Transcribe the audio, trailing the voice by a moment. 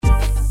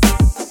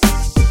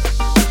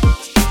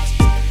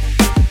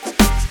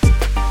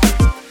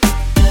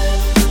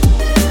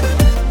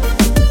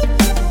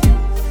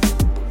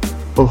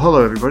Well,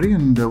 hello everybody,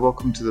 and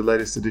welcome to the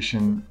latest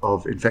edition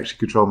of Infection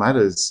Control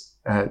Matters.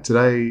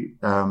 Today,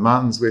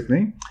 Martin's with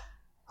me.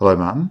 Hello,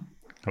 Martin.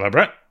 Hello,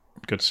 Brett.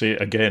 Good to see you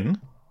again.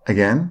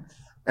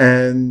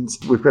 And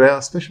we've got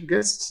our special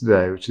guest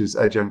today, which is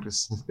Adjunct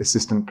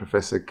Assistant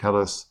Professor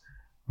Kalas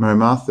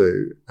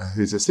Murimathu,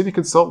 who's a senior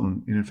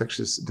consultant in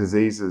infectious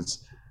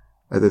diseases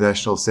at the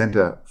National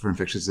Centre for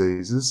Infectious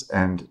Diseases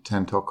and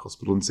Tan Tock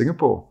Hospital in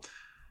Singapore.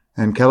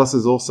 And Kalas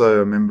is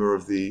also a member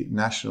of the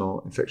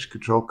National Infection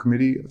Control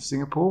Committee of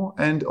Singapore,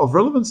 and of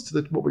relevance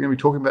to what we're going to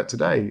be talking about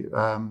today.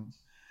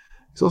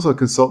 He's also a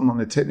consultant on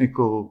the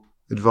Technical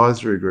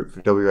Advisory Group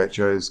for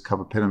WHO's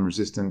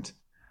carbapenem-resistant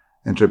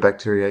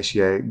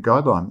Enterobacteriaceae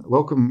guideline.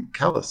 Welcome,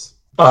 Kalas.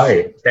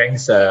 Hi,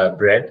 thanks,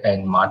 Brett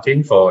and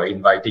Martin, for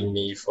inviting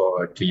me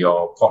to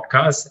your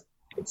podcast.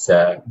 It's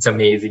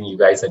amazing you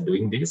guys are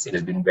doing this. It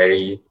has been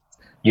very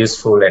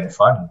useful and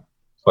fun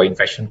for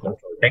infection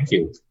control. Thank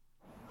you.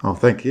 Oh,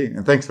 thank you.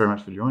 And thanks very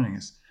much for joining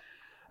us.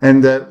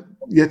 And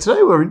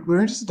today we're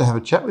interested to have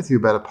a chat with you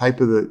about a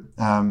paper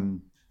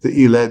that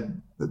you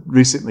led that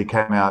recently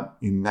came out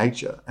in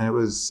Nature. And it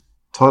was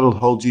titled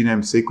Whole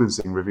Genome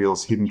Sequencing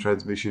Reveals Hidden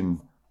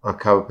Transmission of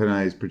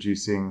Carbapenemase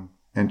Producing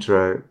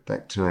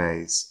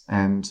Enterobacteriaceae.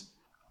 And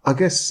I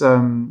guess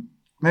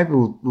maybe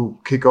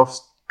we'll kick off,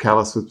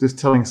 Kalas, with just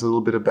telling us a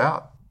little bit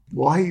about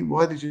why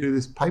did you do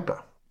this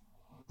paper,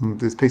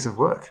 this piece of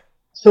work?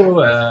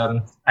 So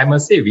I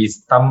must say we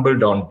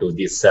stumbled onto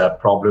this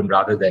problem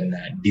rather than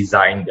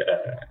designed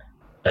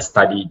a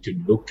study to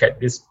look at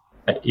this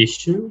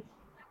issue.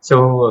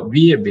 So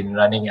we have been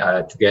running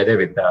together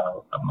with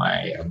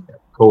my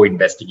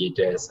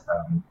co-investigators,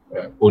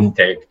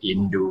 Untek,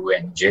 Indu,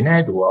 and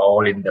Janet, who are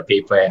all in the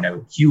paper, and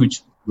a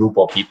huge group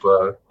of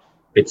people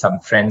with some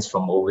friends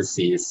from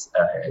overseas,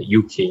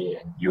 UK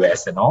and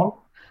US and all.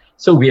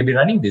 So we have been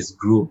running this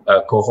group,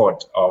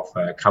 cohort of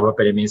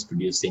carbapenemase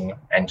producing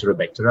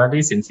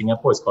Enterobacteriales in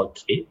Singapore. It's called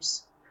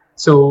CAPES.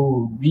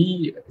 So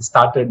we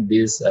started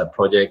this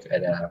project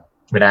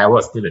when I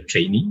was still a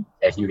trainee.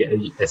 As you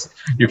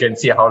can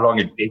see how long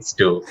it takes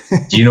to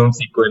genome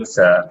sequence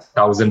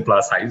 1,000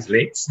 plus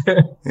isolates.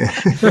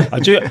 I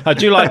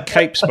do like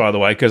capes, by the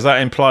way, because that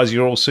implies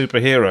you're all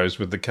superheroes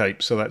with the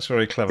capes. So that's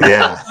very clever.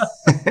 Yeah.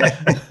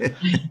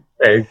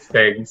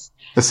 Thanks.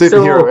 A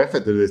superhero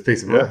effort to this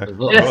piece of work as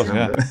well.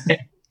 Yes.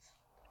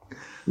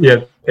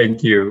 Yeah,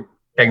 thank you.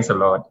 Thanks a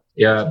lot.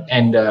 Yeah,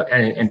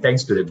 and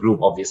thanks to the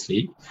group,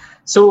 obviously.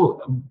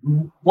 So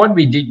what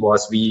we did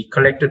was we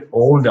collected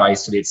all the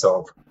isolates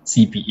of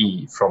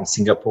CPE from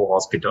Singapore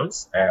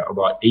hospitals,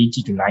 about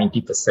 80 to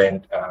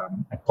 90%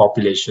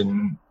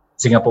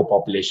 Singapore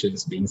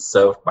populations being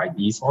served by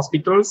these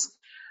hospitals.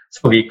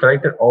 So we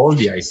collected all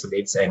the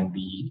isolates and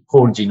we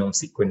whole genome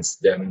sequenced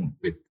them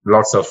with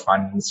lots of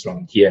funds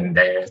from here and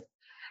there.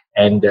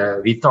 And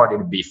we thought it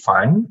would be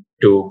fun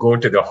to go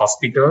to the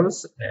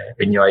hospitals.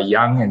 When you are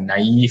young and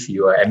naive,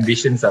 your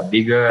ambitions are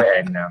bigger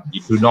and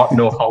you do not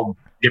know how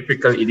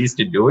difficult it is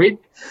to do it.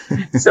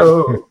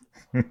 So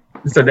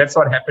that's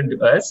what happened to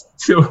us.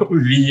 So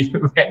we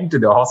went to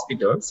the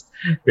hospitals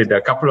with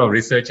a couple of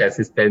research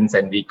assistants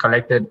and we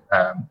collected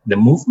the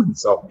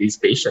movements of these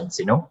patients,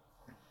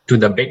 to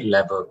the bed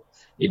level,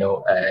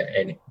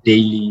 and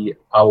daily,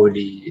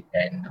 hourly,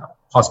 and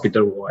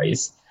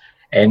hospital-wise.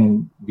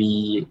 And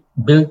we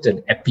built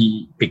an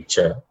epi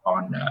picture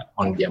on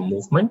their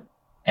movement,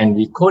 and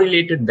we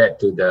correlated that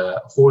to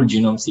the whole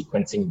genome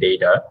sequencing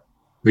data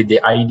with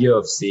the idea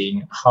of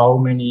seeing how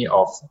many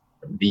of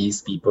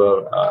these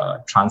people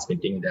are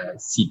transmitting the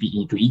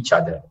CPE to each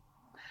other.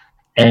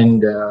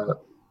 And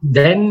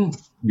then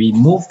we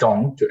moved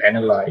on to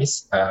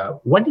analyze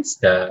what is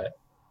the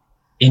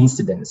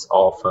incidence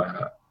of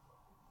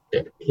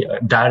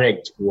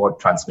direct ward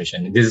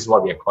transmission. This is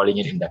what we are calling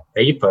it in the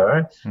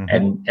paper. Mm-hmm.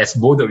 And as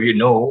both of you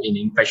know, in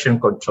infection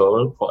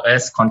control, for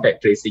us,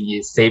 contact tracing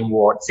is same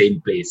ward,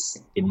 same place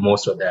in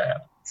most of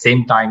the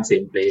same time,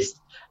 same place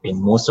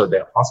in most of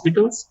the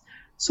hospitals.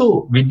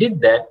 So we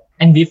did that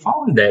and we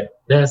found that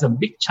there's a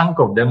big chunk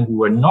of them who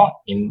were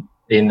not in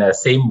the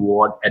same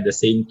ward at the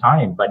same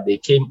time, but they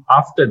came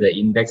after the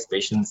index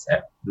patients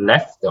have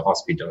left the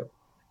hospital.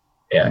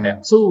 Yeah.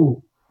 Mm-hmm.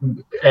 So,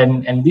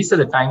 and these are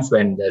the times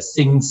when the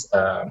sinks,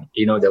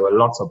 there were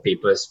lots of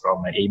papers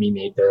from Amy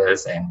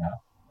Maters and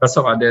lots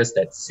of others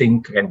that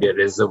sink can be a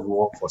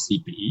reservoir for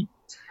CPE.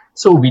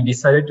 So we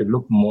decided to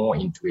look more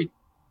into it.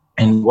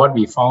 And what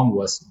we found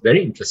was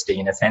very interesting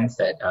in a sense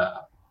that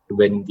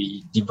when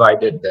we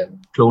divided the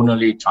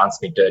clonally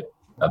transmitted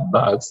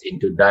bugs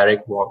into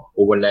direct ward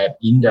overlap,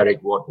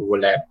 indirect ward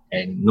overlap,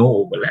 and no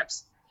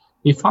overlaps,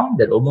 we found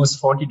that almost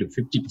 40 to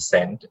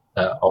 50%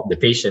 of the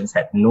patients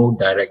had no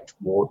direct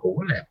ward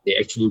overlap. They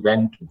actually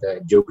went to the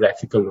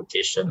geographical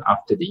location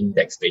after the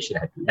index patient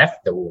had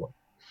left the ward.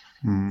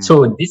 Mm.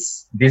 So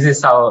this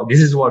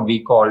is what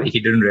we call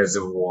hidden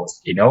reservoirs.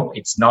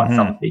 It's not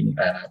something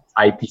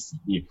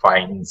IPCD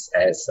finds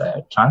as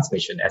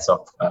transmission as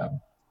of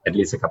at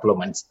least a couple of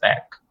months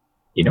back.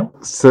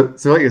 So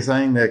what you're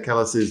saying there,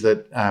 Kalas, is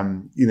that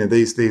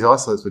these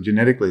isolates were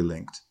genetically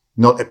linked,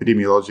 not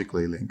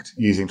epidemiologically linked,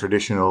 using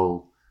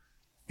traditional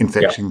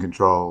infection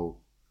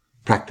control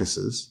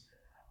practices,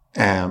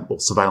 or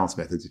surveillance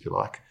methods, if you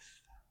like.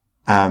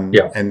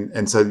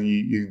 And so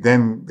you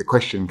then the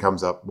question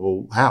comes up,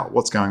 well,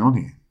 what's going on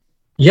here?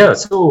 Yeah.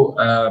 So,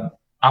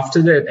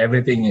 after that,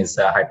 everything is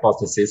a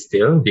hypothesis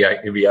still.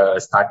 We are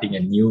starting a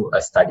new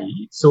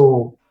study.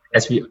 So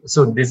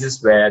this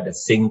is where the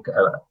sink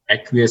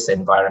aqueous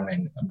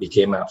environment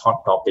became a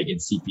hot topic in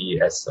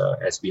CPE,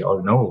 as we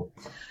all know.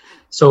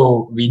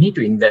 So we need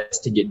to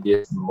investigate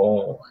this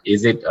more.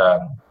 Is it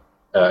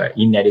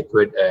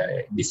inadequate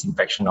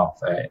disinfection of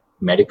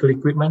medical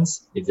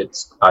equipments?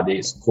 Are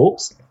there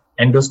scopes?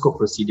 Endoscope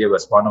procedure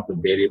was one of the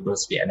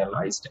variables we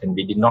analyzed, and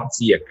we did not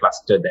see a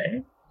cluster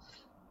there.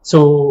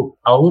 So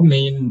our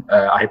main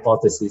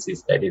hypothesis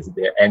is that is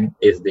there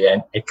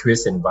an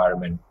aqueous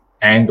environment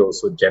and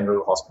also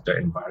general hospital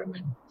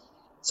environment.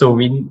 So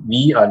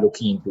we are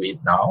looking into it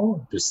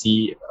now to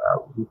see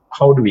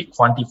how do we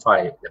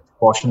quantify the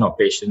proportion of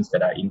patients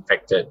that are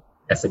infected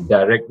as a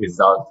direct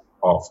result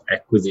of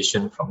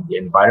acquisition from the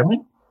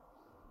environment,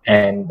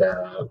 and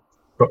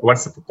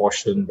what's the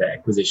proportion the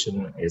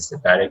acquisition is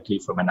directly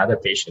from another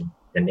patient,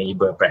 the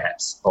neighbor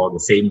perhaps, or the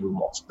same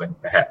room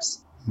occupant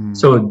perhaps.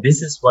 So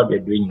this is what we're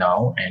doing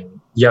now.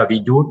 And we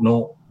don't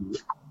know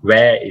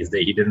where is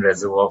the hidden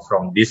reservoir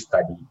from this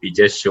study. We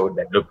just showed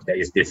that, look, there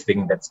is this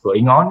thing that's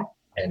going on,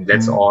 and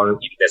let's all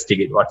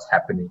investigate what's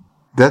happening.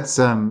 That's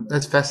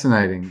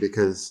fascinating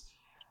because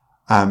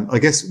I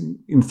guess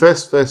in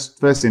first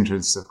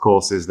interest, of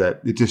course, is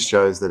that it just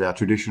shows that our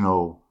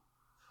traditional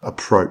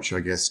approach, I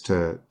guess,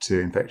 to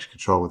infection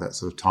control with that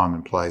sort of time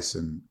and place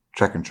and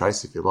track and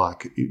trace, if you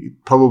like, it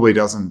probably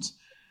doesn't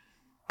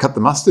cut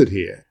the mustard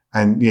here.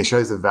 And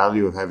shows the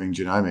value of having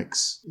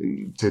genomics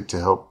to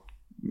help,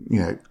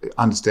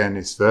 understand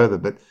this further.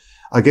 But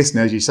I guess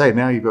now, as you say,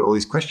 now you've got all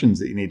these questions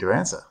that you need to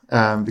answer,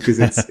 because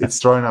it's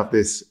thrown up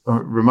this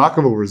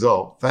remarkable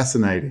result,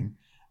 fascinating.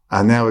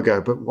 And now we go,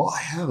 but why?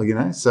 How?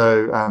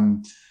 So,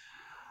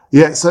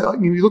 so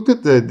you looked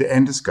at the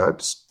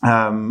endoscopes.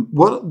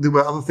 What there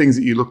were other things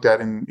that you looked at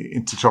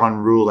to try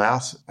and rule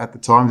out at the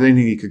time? Is there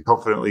anything you could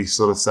confidently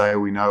sort of say,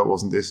 we know it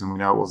wasn't this and we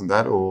know it wasn't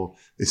that, or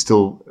is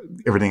still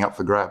everything up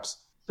for grabs?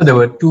 So there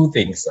were two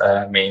things,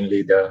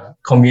 mainly the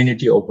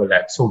community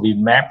overlap. So we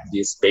mapped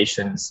these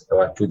patients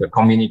to the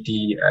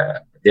community,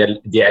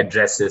 their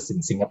addresses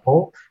in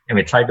Singapore, and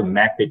we tried to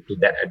map it to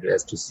that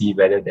address to see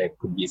whether there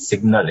could be a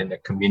signal in the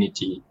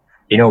community.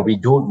 We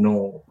don't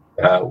know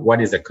what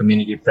is the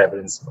community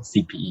prevalence for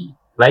CPE.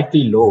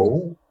 Likely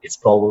low, it's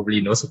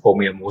probably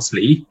nosocomial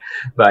mostly,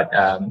 but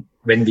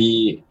when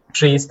we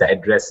traced the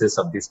addresses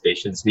of these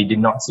patients, we did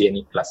not see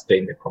any cluster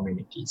in the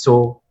community.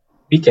 So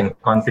we can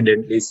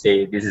confidently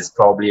say this is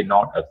probably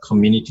not a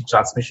community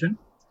transmission.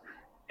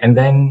 And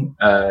then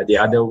the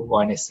other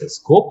one is a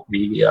scope.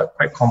 We are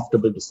quite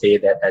comfortable to say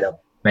that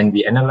when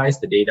we analyze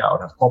the data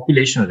on a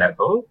population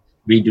level,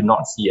 we do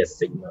not see a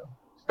signal.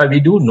 But we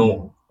do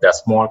know there are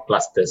small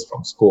clusters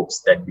from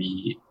scopes that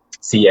we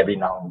see every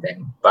now and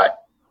then, but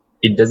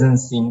it doesn't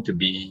seem to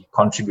be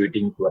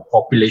contributing to a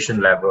population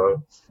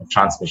level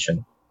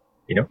transmission,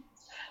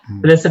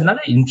 But there's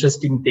another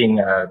interesting thing,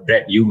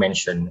 Brett, you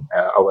mentioned,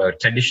 our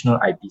traditional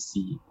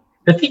IPC.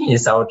 The thing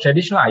is, our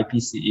traditional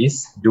IPC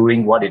is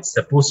doing what it's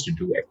supposed to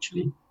do,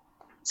 actually.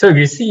 So if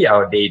you see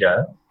our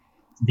data,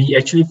 we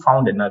actually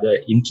found another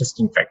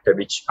interesting factor,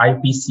 which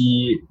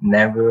IPC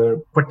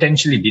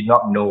potentially did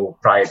not know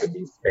prior to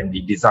this when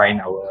we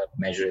designed our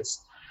measures,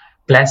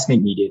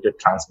 plasmid-mediated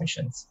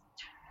transmissions.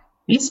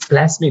 These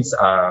plasmids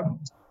are,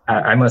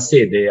 I must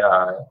say, they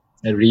are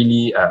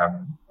really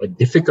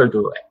difficult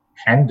to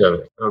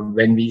handle.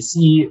 When we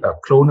see a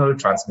clonal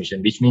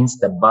transmission, which means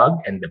the bug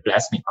and the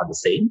plasmid are the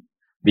same,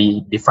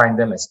 we define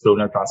them as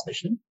clonal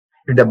transmission.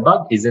 If the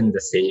bug isn't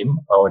the same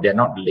or they're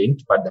not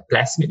linked, but the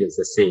plasmid is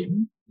the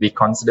same, we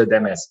consider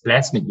them as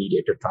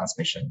plasmid-mediated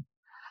transmission.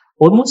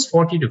 Almost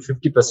 40 to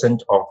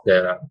 50% of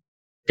the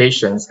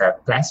patients have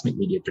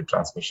plasmid-mediated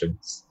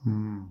transmissions.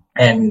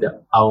 And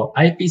our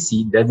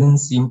IPC doesn't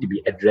seem to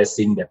be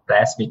addressing the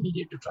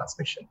plasmid-mediated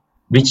transmission,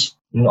 which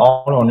in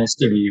all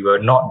honesty, we were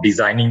not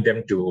designing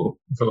them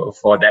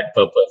for that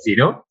purpose,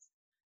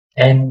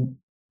 And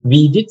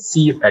we did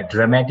see a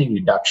dramatic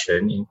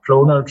reduction in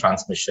clonal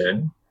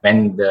transmission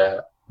when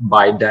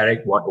by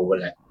direct ward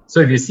overlap. So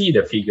if you see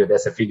the figure,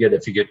 there's the figure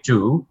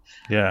 2.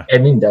 Yeah.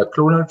 The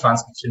clonal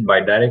transmission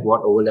by direct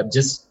ward overlap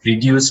just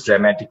reduced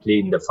dramatically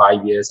in the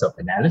 5 years of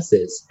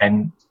analysis.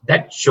 And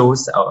that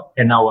shows our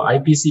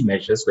IPC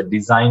measures were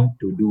designed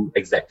to do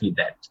exactly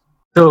that.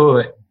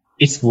 So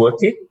it's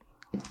working.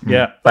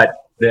 Yeah. But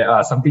there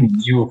are something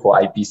new for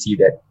IPC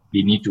that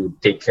we need to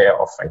take care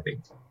of, I think.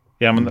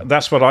 Yeah,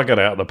 that's what I got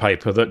out of the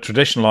paper, that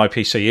traditional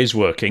IPC is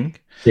working.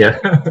 Yeah.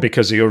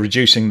 Because you're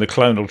reducing the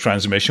clonal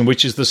transmission,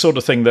 which is the sort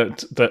of thing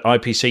that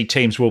IPC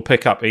teams will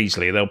pick up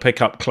easily. They'll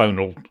pick up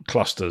clonal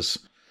clusters,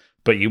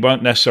 but you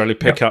won't necessarily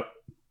pick up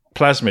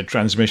plasmid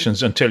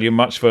transmissions until you're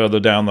much further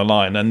down the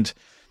line. And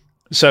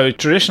so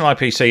traditional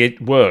IPC,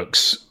 it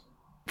works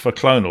for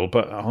clonal,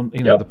 but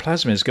the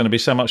plasmid is going to be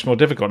so much more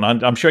difficult.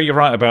 And I'm sure you're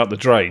right about the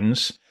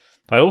drains.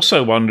 I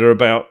also wonder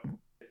about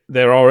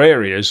there are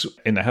areas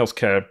in the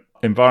healthcare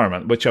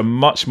environment which are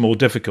much more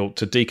difficult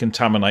to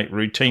decontaminate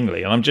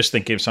routinely. And I'm just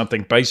thinking of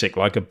something basic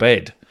like a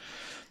bed.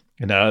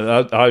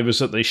 I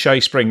was at the Shea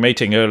Spring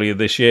meeting earlier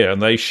this year,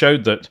 and they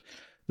showed that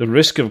the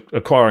risk of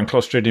acquiring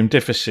Clostridium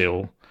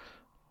difficile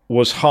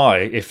was high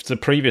if the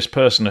previous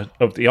person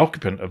of the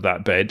occupant of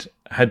that bed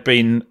had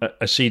been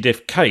a C.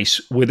 diff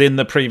case within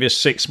the previous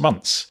 6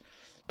 months.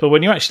 But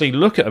when you actually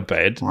look at a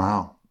bed,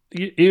 wow,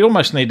 you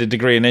almost need a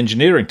degree in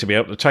engineering to be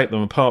able to take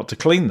them apart to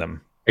clean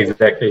them.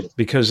 Exactly.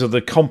 Because of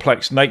the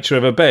complex nature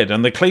of a bed.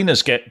 And the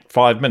cleaners get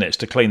 5 minutes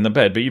to clean the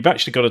bed, but you've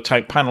actually got to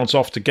take panels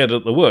off to get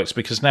at the works,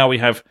 because now we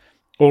have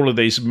all of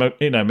these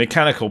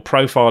mechanical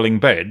profiling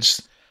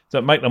beds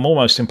that make them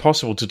almost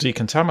impossible to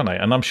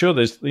decontaminate. And I'm sure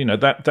there's,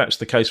 that's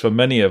the case for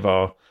many of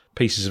our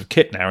pieces of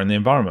kit now in the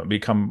environment,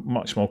 become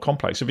much more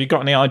complex. Have you got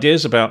any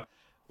ideas about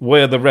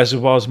where the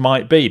reservoirs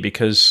might be?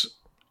 Because,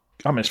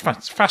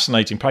 it's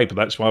fascinating paper.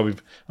 That's why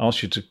we've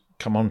asked you to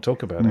come on and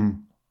talk about it.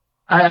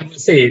 I would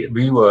say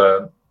we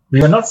were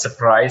not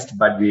surprised,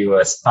 but we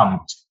were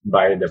stumped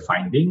by the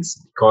findings,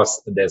 because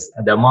there's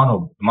the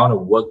amount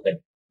of work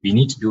that we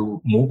need to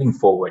do moving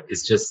forward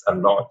is just a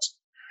lot.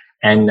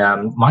 And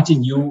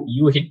Martin, you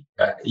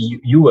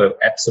were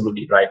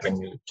absolutely right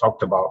when you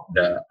talked about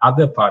the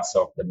other parts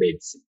of the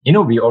beds.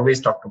 We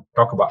always talk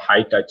about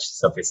high touch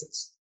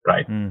surfaces,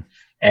 right?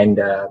 And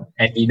they're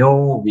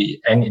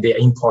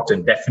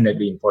important,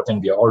 definitely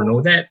important. We all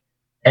know that,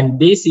 and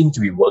they seem to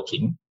be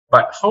working.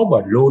 But how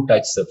about low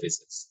touch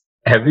surfaces?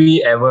 Have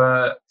we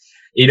ever,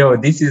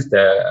 this is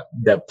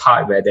the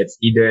part where that's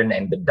hidden,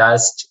 and the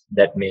dust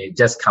that may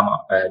just come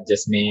up,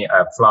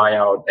 fly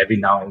out every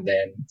now and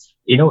then,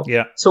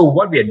 Yeah. So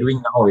what we are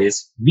doing now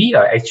is we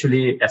are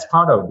actually, as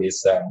part of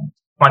this,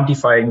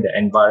 quantifying the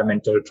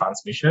environmental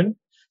transmission.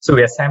 So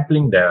we are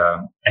sampling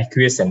the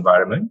aqueous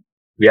environment.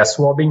 We are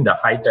swabbing the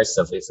high touch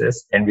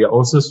surfaces, and we are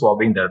also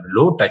swabbing the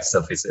low touch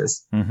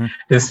surfaces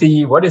to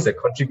see what is the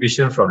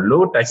contribution from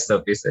low touch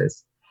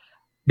surfaces.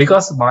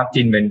 Because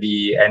Martin, when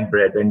we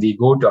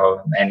go to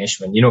our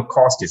management,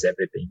 cost is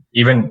everything.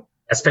 Even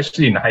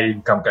especially in high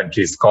income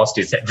countries, cost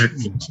is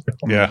everything.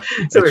 Yeah.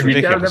 So when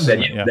we tell them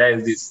that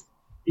there's this,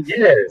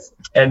 yes,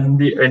 and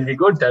when we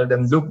go tell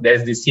them, look,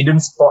 there's this hidden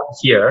spot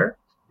here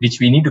which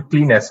we need to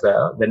clean as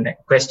well. The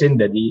next question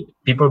that the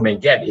people may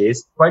get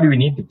is, why do we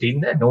need to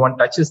clean that? No one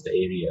touches the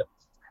area.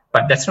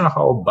 But that's not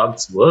how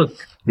bugs work.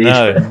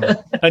 No.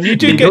 And you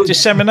do get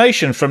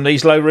dissemination from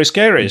these low-risk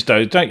areas,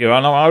 though, don't you?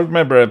 I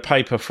remember a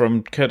paper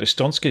from Curtis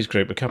Donsky's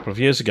group a couple of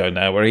years ago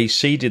now where he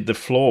seeded the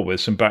floor with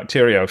some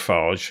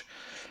bacteriophage,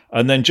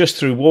 and then just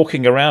through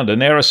walking around an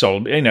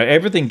aerosol,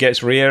 everything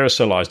gets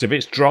re-aerosolized. If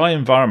it's dry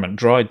environment,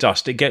 dry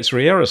dust, it gets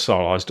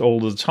re-aerosolized all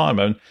the time.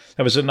 And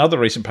there was another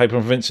recent paper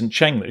from Vincent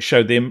Cheng that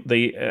showed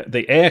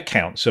the air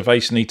counts of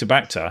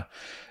Acinetobacter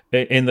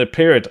in the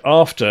period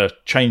after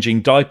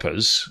changing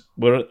diapers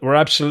were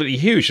absolutely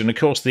huge. And of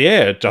course, the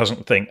air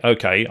doesn't think,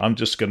 okay, I'm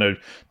just going to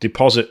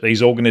deposit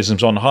these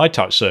organisms on high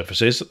touch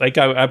surfaces. They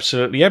go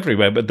absolutely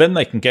everywhere, but then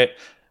they can get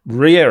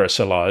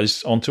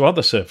re-aerosolized onto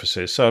other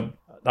surfaces. So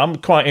I'm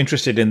quite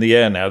interested in the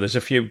air now. There's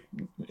a few,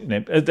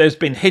 there's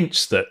been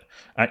hints that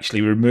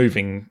actually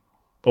removing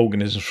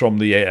organisms from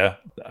the air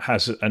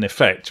has an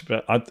effect,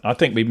 but I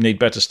think we need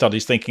better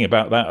studies thinking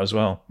about that as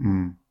well.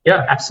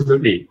 Yeah,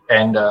 absolutely.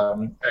 And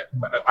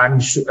I'm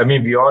sure,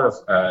 we all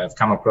have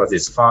come across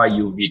this far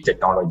UV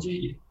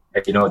technology,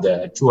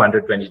 the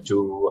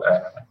 222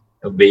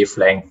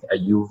 wavelength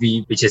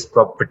UV, which is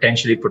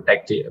potentially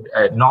protective,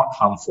 not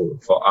harmful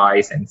for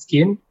eyes and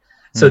skin.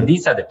 So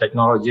these are the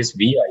technologies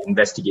we are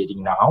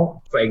investigating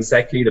now for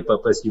exactly the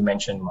purpose you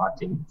mentioned,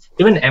 Martin.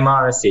 Even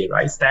MRSA,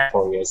 right? Staph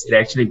aureus, it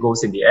actually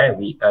goes in the air.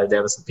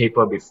 There was a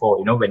paper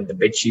before, when the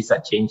bed sheets are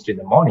changed in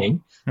the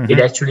morning, it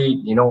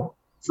actually,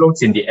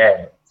 floats in the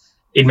air.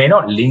 It may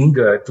not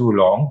linger too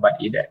long, but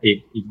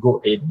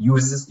it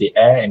uses the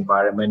air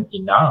environment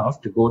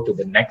enough to go to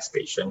the next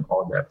patient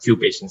or the few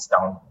patients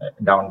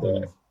down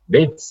the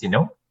beds,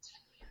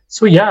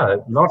 So yeah,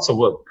 lots of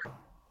work.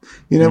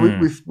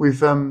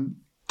 We've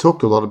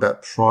talked a lot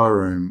about trial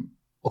room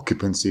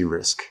occupancy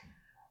risk.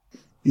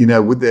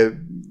 Would there,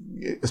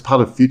 as part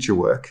of future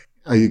work,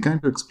 are you going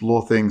to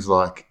explore things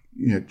like,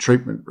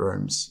 treatment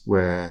rooms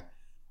where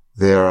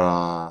there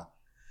are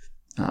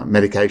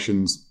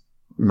medications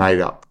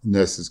made up,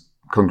 nurses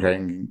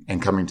congregating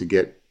and coming to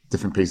get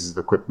different pieces of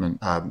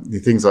equipment,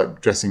 things like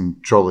dressing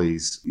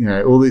trolleys,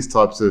 all these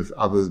types of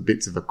other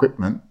bits of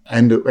equipment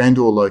and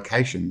or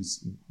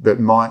locations that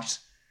might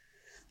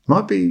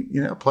be,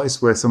 a place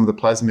where some of the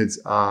plasmids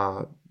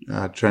are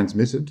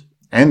transmitted,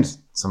 and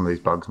some of these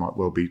bugs might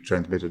well be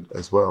transmitted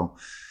as well,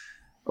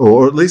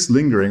 or at least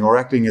lingering or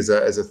acting as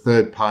a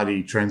third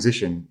party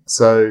transition.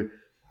 So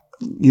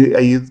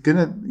are you going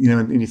to,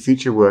 in your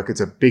future work, it's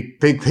a big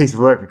piece of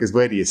work, because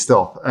where do you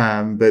stop?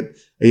 But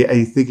are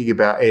you thinking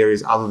about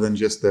areas other than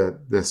just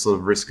the sort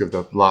of risk of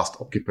the last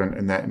occupant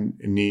in that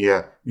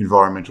near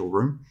environmental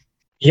room?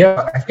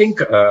 Yeah, I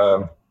think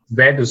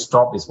where to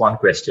stop is one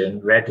question.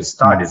 Where to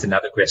start is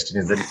another question,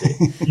 isn't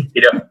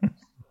it?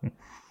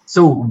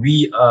 So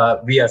we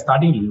are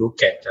starting to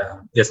look at,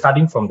 they're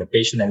starting from the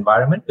patient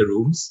environment, the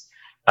rooms,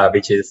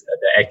 which is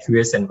the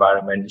aqueous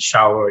environment,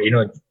 shower,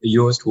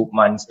 used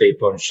Hoopman's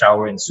paper on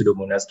shower and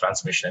Pseudomonas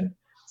transmission.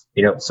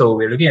 So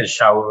we're looking at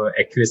shower,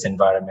 aqueous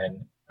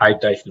environment, high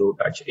touch, low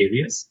touch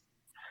areas.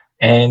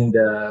 And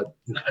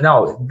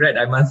now, Brett,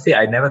 I must say,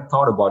 I never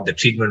thought about the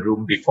treatment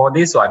room before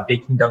this, so I'm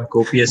taking down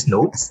copious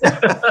notes.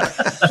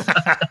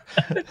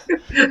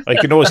 I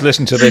can always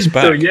listen to this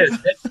back. So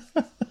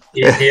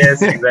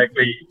yes,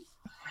 exactly.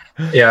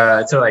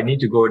 Yeah, so I need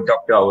to go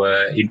talk to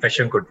our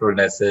infection control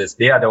nurses.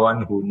 They are the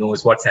one who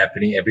knows what's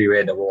happening everywhere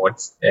in the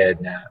wards,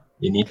 and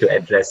you need to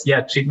address.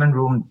 Yeah, treatment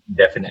room,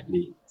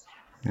 definitely.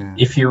 Yeah.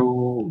 If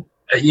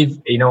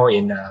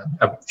in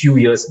a few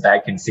years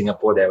back in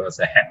Singapore, there was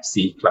a Hep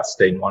C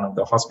cluster in one of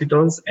the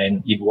hospitals,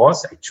 and it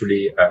was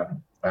actually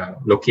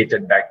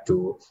located back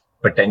to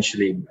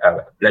potentially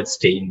blood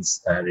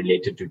stains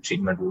related to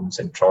treatment rooms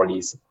and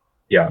trolleys.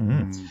 Yeah.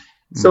 Mm-hmm.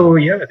 So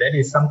that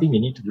is something we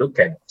need to look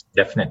at,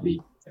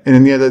 definitely.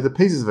 And the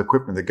pieces of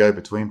equipment that go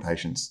between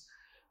patients,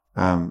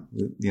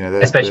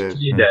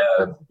 especially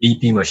the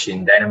BP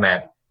machine,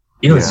 Dynamap,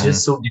 it's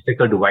just so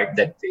difficult to wipe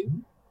that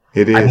thing.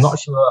 It is. I'm not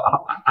sure.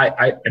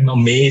 I'm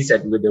amazed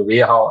at with the way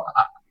how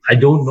I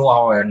don't know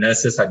how our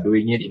nurses are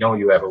doing it.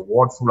 You have a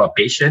ward full of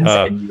patients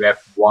and you have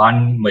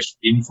one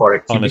machine for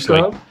a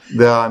cubicle.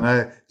 Yeah,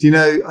 no.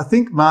 Do I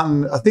think,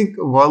 Martin,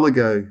 a while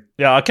ago.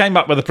 Yeah, I came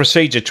up with a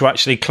procedure to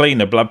actually clean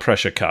a blood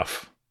pressure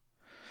cuff.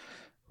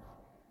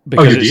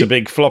 Because it's a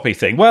big floppy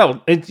thing.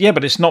 Well,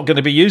 but it's not going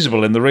to be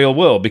usable in the real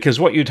world, because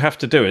what you'd have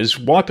to do is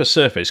wipe a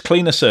surface,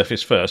 clean a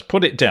surface first,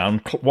 put it down,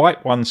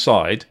 wipe one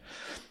side,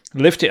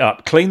 lift it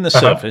up, clean the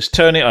surface,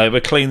 turn it over,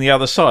 clean the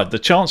other side. The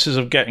chances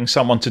of getting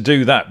someone to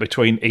do that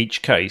between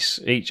each case,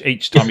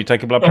 each time you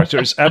take a blood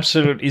pressure, is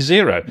absolutely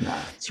zero.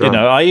 That's right.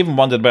 I even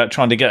wondered about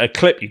trying to get a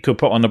clip you could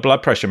put on a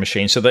blood pressure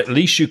machine so that at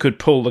least you could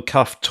pull the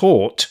cuff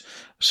taut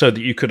so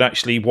that you could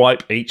actually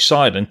wipe each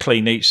side and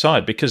clean each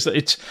side, because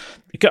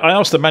I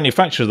asked the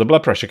manufacturer of the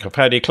blood pressure cuff,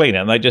 how do you clean it?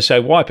 And they just say,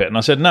 wipe it. And I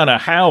said, no,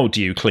 how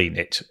do you clean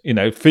it?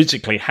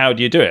 Physically, how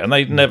do you do it? And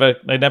they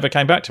never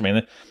came back to me.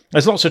 And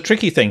there's lots of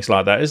tricky things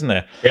like that, isn't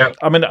there? Yeah.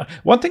 I mean,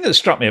 one thing that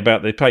struck me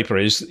about the paper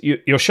is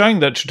you're showing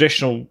that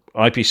traditional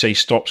IPC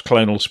stops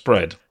clonal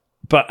spread.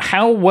 But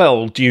how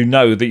well do you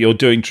know that you're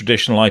doing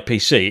traditional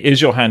IPC?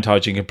 Is your hand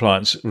hygiene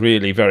compliance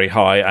really very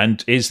high?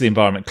 And is the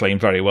environment clean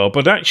very well?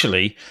 But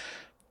actually,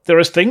 there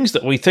are things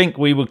that we think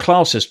we would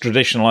class as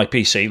traditional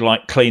IPC,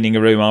 like cleaning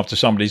a room after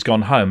somebody's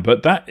gone home.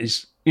 But that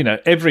is,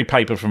 every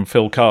paper from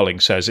Phil Carling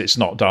says it's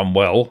not done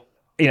well.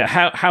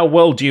 How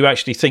well do you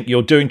actually think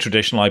you're doing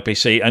traditional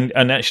IPC?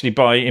 And actually,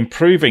 by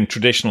improving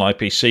traditional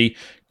IPC,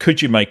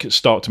 could you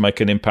start to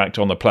make an impact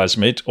on the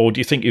plasmid? Or do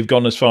you think you've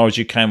gone as far as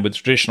you can with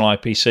traditional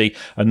IPC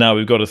and now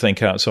we've got to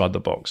think outside the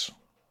box?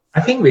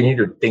 I think we need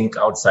to think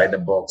outside the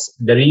box.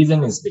 The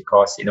reason is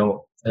because,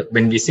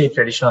 when we say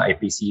traditional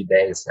IPC,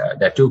 there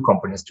are two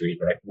components to it,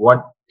 right?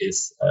 What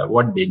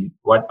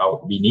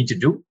we need to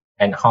do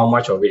and how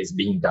much of it is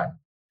being done.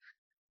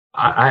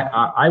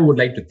 I would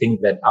like to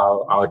think that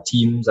our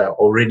teams are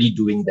already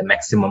doing the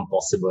maximum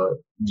possible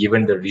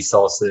given the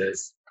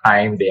resources,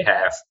 time they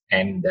have,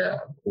 and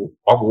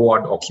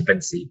ward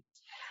occupancy.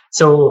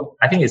 So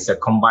I think it's a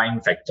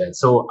combined factor.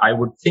 So I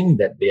would think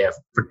that they have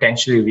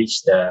potentially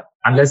reached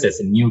unless there's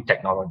a new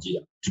technology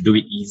to do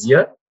it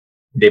easier,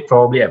 they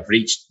probably have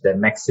reached the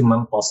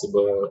maximum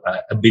possible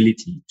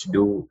ability to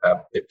do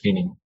the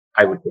cleaning,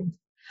 I would think.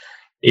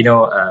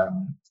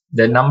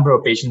 The number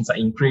of patients are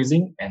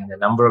increasing and the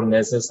number of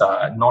nurses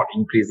are not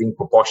increasing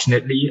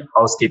proportionately.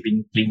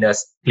 Housekeeping,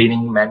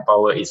 cleaning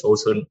manpower is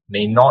also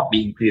may not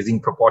be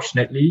increasing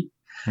proportionately.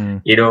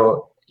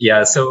 So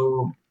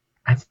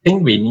I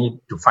think we need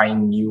to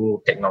find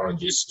new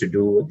technologies to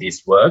do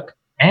this work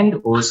and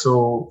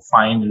also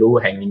find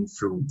low-hanging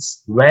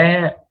fruits.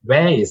 Where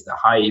is the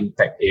high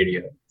impact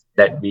area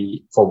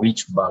for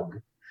which bug?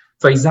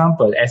 For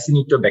example,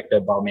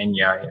 Acinetobacter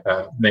baumannii,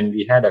 when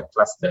we had a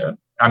cluster,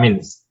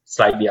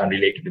 slightly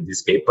unrelated to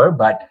this paper,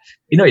 but,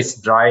 it's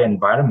dry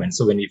environment.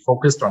 So when we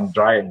focused on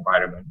dry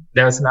environment,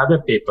 there was another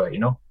paper,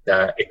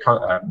 the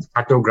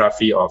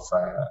cartography of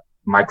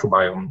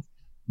microbiome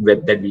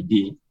that we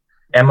did.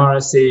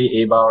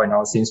 MRSA, ABAO, and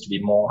all seems to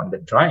be more on the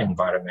dry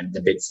environment,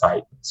 the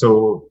bedside.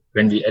 So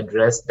when we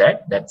address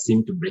that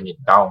seemed to bring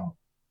it down.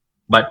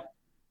 But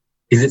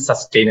is it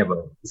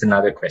sustainable? It's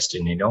another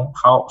question,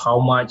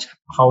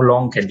 how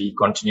long can we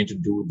continue to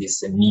do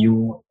this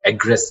new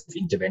aggressive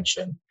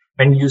intervention?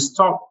 When you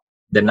stop,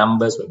 the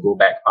numbers will go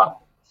back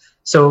up.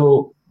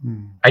 So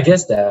I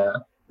guess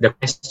the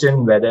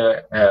question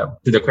to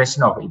the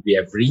question of if we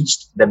have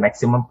reached the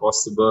maximum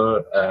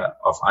possible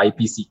of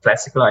IPC,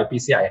 classical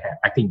IPC,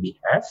 I think we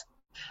have,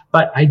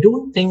 but I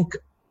don't think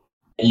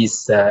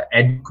is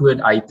adequate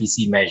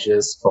IPC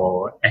measures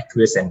for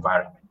aqueous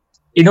environment.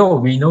 We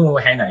know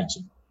hand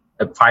hygiene,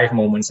 the 5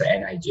 moments of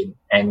hand hygiene,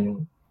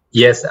 and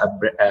Yes,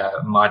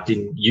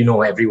 Martin,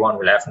 everyone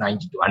will have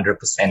 90 to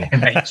 100%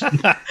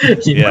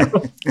 energy.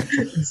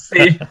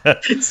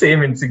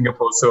 Same in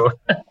Singapore. So,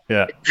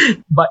 yeah.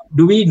 But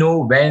do we know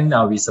when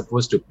are we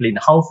supposed to clean?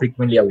 How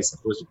frequently are we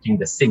supposed to clean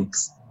the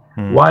sinks?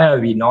 Why are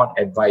we not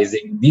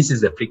advising this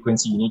is the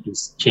frequency you need to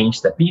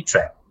change the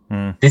P-trap?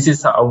 This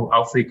is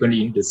how frequently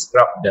you need to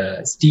scrub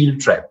the steel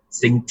trap,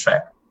 sink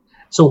trap.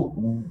 So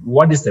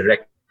what is the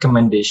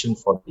recommendation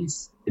for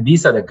this?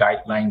 These are the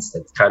guidelines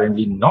that's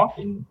currently not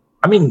in.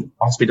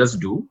 Hospitals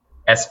do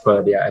as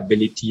per their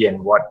ability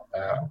and what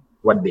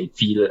they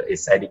feel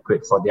is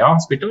adequate for their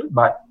hospital.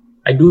 But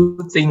I do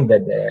think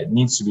that there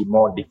needs to be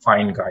more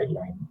defined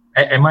guideline.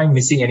 Am I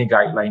missing any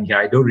guideline here?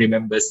 I don't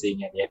remember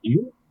seeing any. Have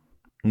you?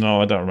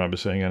 No, I don't remember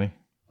seeing any.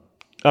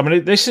 I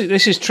mean, this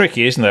is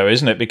tricky,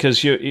 isn't it?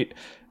 Because the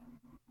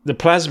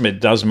plasmid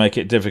does make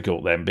it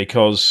difficult then,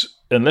 because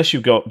unless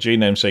you've got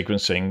genome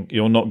sequencing,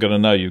 you're not going to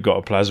know you've got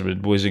a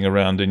plasmid whizzing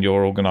around in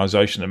your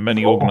organisation, and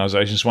many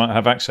organisations won't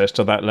have access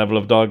to that level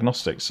of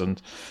diagnostics.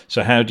 And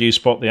so how do you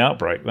spot the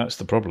outbreak? That's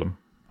the problem.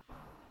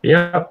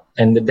 Yeah,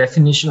 and the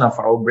definition of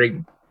outbreak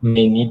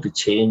may need to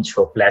change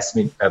for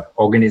plasmid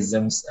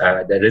organisms.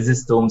 The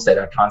rhizostomes that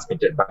are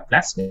transmitted by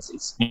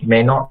plasmids, it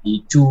may not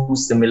be two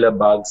similar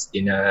bugs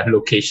in a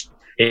location.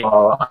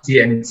 Or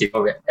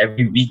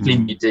every weekly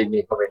meeting,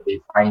 when they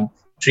find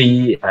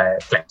 3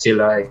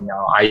 Klebsiella in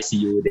our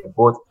ICU,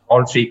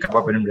 all 3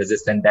 carbapenem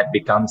resistant, that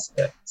becomes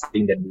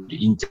something that we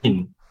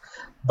intervene.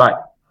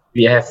 But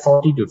we have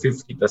 40 to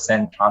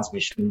 50%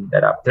 transmission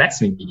that are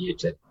plasmid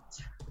mediated.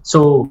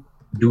 So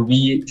should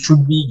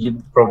we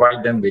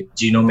provide them with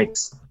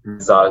genomics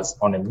results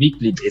on a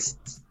weekly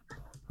basis?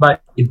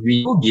 But if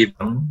we do give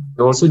them,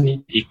 we also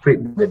need to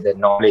equip them with the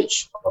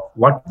knowledge of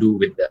what to do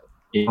with them.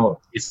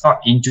 It's not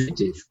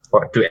intuitive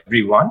to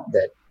everyone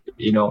that,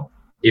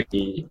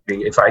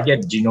 if I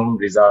get genome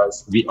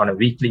results on a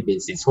weekly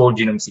basis, whole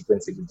genome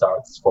sequencing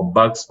results for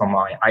bugs from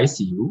my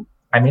ICU,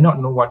 I may not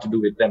know what to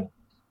do with them.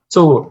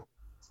 So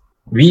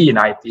we in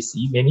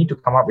IPC may need to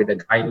come up with a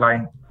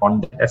guideline on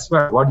that as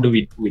well. What do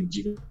we do with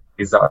genome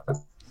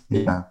results?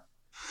 Yeah.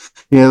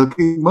 Look,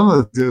 one of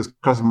the things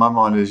that crossing my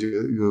mind as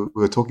you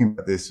were talking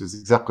about this was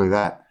exactly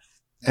that.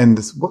 And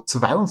what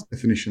surveillance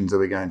definitions are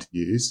we going to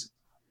use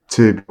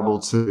to be able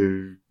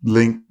to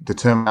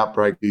determine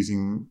outbreak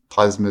using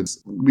plasmids?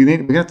 We're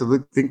going to have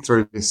to think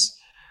through this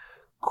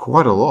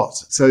quite a lot.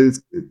 So,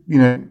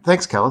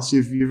 thanks, Carlos.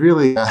 You've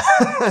really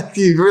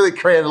you've really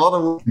created a lot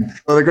of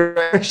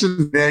great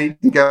questions there you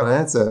can go and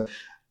answer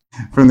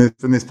from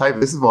this paper.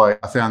 This is why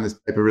I found this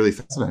paper really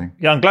fascinating.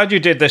 Yeah, I'm glad you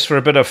did this for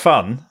a bit of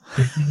fun.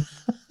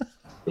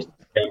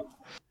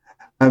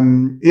 So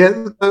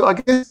I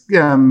guess,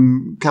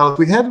 Carlos,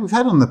 we've had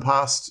in the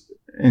past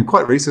and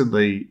quite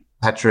recently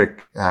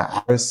Patrick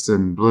Harris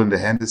and Belinda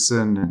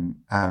Henderson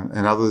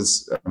and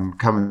others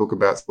come and talk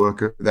about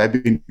work they've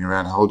been doing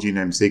around whole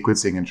genome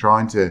sequencing and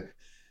trying to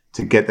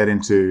get that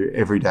into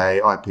everyday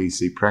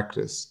IPC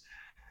practice.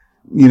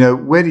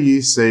 Where do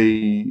you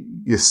see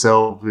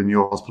yourself and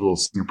your hospital,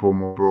 Singapore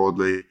more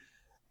broadly,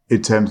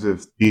 in terms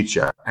of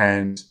future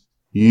and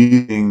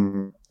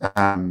using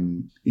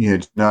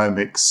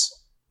genomics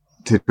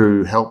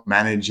to help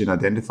manage and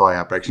identify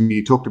outbreaks?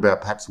 You talked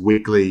about perhaps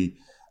weekly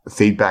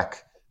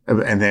feedback,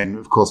 and then,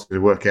 of course, we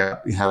work out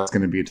how it's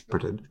going to be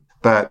interpreted.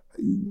 But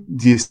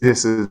do you see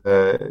this as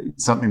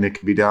something that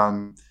can be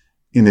done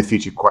in the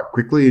future quite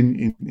quickly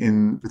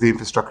in the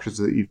infrastructures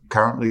that you've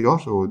currently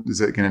got, or is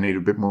it going to need a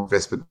bit more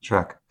investment to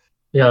track?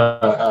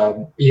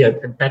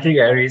 Patrick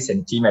Harris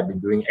and team have been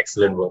doing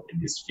excellent work in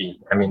this field.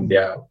 They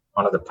are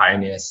one of the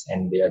pioneers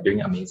and they are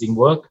doing amazing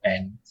work.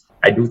 And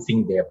I do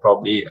think they are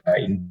probably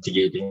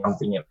investigating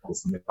something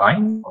else in the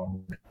line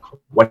on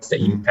what's the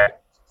impact.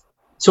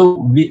 So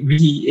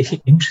we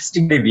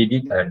interestingly, we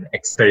did an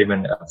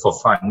experiment for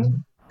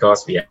fun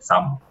because we had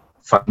some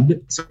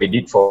fund. So we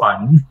did for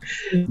fun.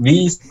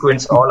 We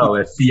sequenced all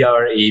our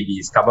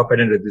CRABs,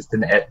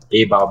 carbapenem-resistant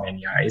A.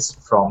 Baumannii,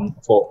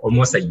 for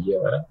almost a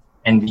year.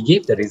 And we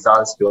gave the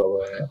results to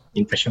our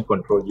infection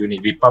control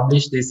unit. We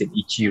published this in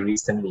ICHI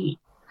recently.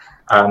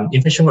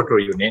 Infection control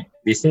unit,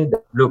 we said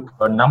that, look,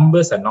 our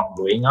numbers are not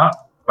going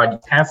up, but you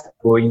have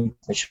going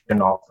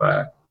transmission of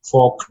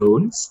 4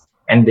 clones,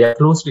 and they are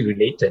closely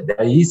related.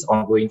 There is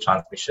ongoing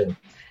transmission.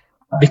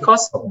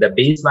 Because of the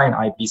baseline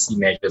IPC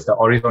measures, the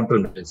horizontal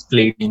measures,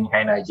 cleaning,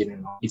 hand hygiene,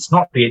 and all, it's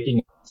not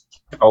creating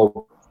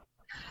out.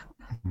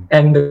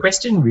 And the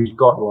question we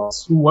got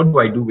was, what do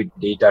I do with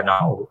data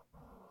now?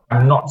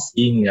 I'm not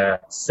seeing a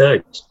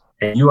surge,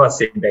 and you are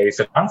saying there is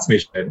a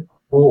transmission.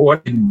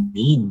 What does it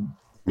mean?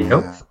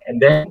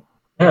 And then,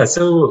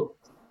 so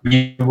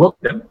we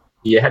worked them.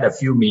 We had a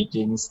few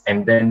meetings,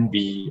 and then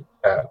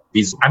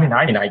I'm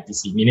in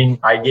IPC, meaning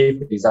I gave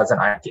the results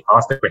and I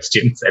asked the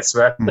questions as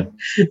well.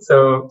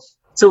 So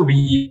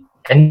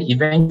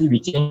eventually we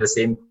came to the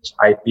same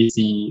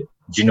IPC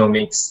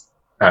genomics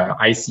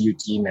ICU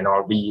team and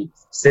all. We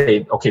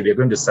said, okay, we're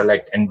going to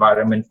select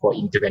environment for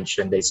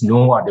intervention. There's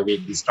no other way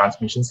this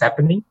transmission is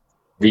happening.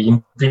 We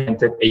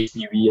implemented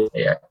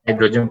HPV,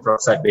 hydrogen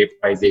peroxide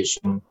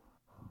vaporization.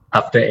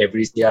 after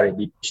every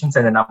CRAB patients,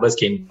 and the numbers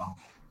came down.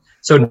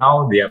 So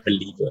now they are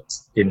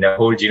believers in the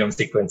whole genome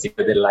sequencing,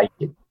 but they like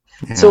it.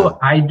 Yeah. So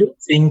I do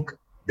think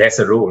there's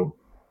a role,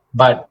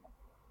 but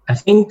I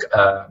think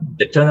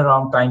the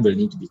turnaround time will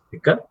need to be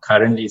quicker.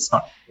 Currently, it's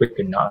not quick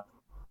enough.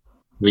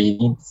 We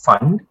need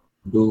fund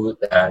to do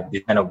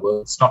this kind of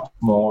work. It's not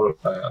small.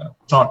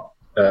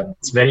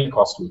 It's very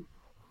costly,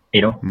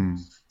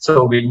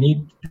 So we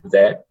need to do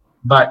that.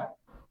 But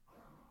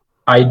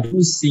I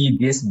do see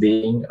this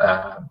being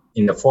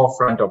in the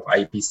forefront of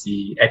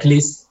IPC, at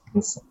least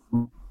in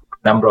some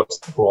number of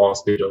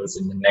hospitals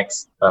in the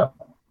next,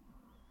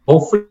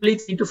 hopefully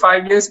 3 to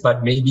 5 years,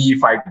 but maybe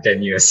 5 to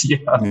 10 years.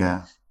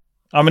 Yeah.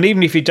 I mean,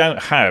 even if you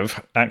don't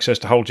have access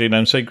to whole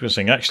genome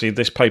sequencing, actually,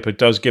 this paper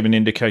does give an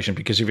indication,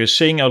 because if you're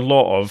seeing a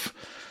lot of,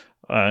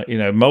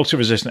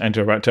 multi-resistant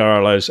Enterobacter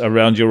RLS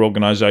around your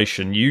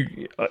organization,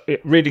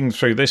 reading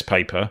through this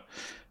paper,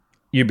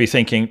 you'd be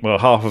thinking, well,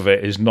 half of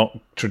it is not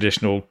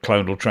traditional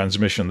clonal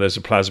transmission. There's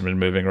a plasmid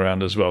moving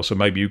around as well. So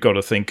maybe you've got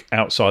to think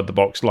outside the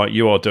box like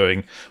you are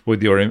doing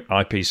with your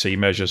IPC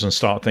measures, and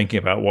start thinking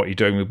about what you're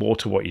doing with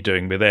water, what you're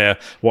doing with air,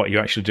 what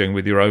you're actually doing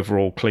with your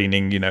overall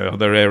cleaning,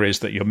 other areas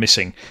that you're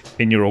missing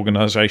in your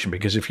organization.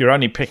 Because if you're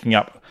only picking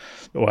up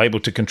or able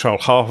to control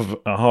half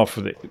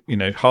of it,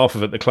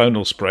 the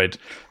clonal spread,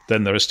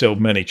 then there are still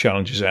many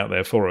challenges out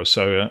there for us.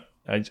 So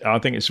I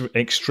think it's an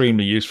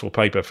extremely useful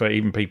paper for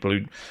even people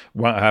who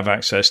won't have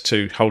access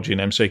to whole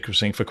genome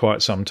sequencing for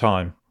quite some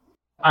time.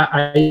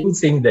 I do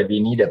think that we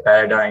need a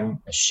paradigm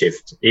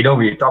shift. We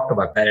talked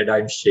about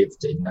paradigm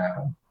shift in,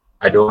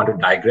 I don't want to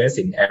digress,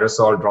 in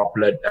aerosol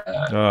droplet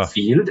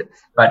field,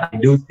 but I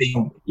do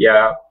think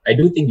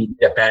we need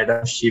a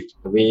paradigm shift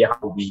in the way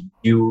how we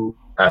view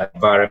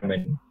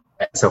environment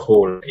as a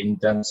whole in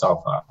terms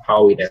of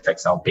how it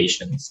affects our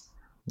patients.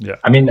 Yeah,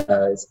 I mean,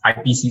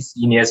 IPC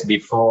seniors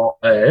before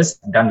us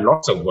have done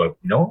lots of work.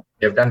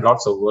 They've done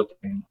lots of work,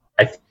 and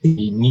I think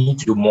we need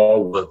to do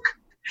more work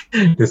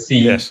to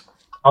see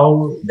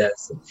how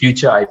does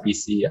future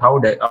IPC,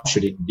 how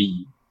should it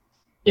be,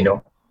 in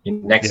the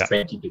next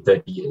 20 to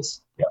 30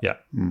 years. Yeah.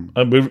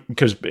 And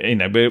because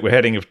we're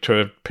heading to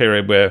a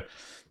period where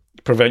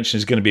prevention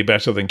is going to be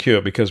better than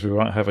cure, because we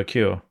won't have a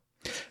cure.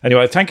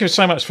 Anyway, thank you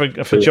so much for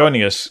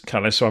joining us,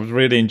 Kallis. I've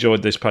really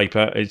enjoyed this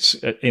paper.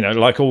 It's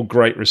like all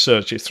great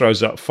research, it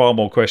throws up far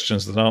more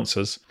questions than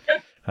answers,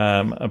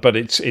 but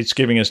it's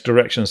giving us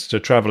directions to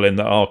travel in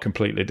that are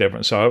completely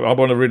different. So I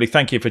want to really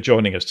thank you for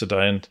joining us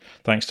today, and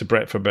thanks to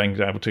Brett for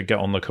being able to get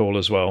on the call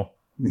as well.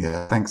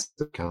 Yeah, thanks,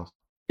 Kallis.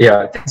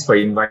 Yeah, thanks for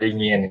inviting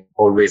me, and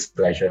always a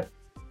pleasure.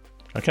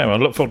 Okay, well, I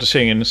look forward to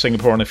seeing you in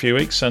Singapore in a few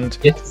weeks, and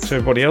to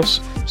everybody else,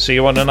 see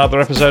you on another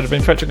episode of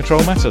Infection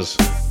Control Matters.